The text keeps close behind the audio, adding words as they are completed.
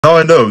Now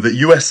I know that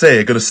USA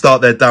are going to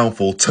start their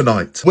downfall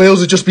tonight. Wales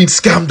have just been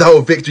scammed out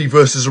of victory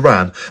versus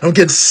Iran, and I'm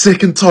getting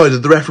sick and tired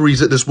of the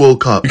referees at this World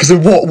Cup. Because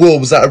in what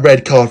world was that a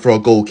red card for our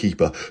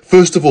goalkeeper?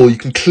 First of all, you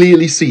can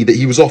clearly see that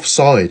he was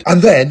offside.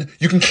 And then,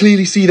 you can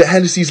clearly see that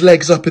Hennessey's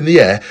legs up in the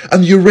air,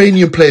 and the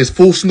Iranian players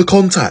forcing the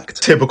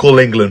contact. Typical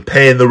England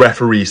paying the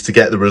referees to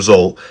get the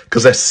result,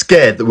 because they're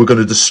scared that we're going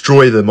to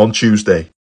destroy them on Tuesday.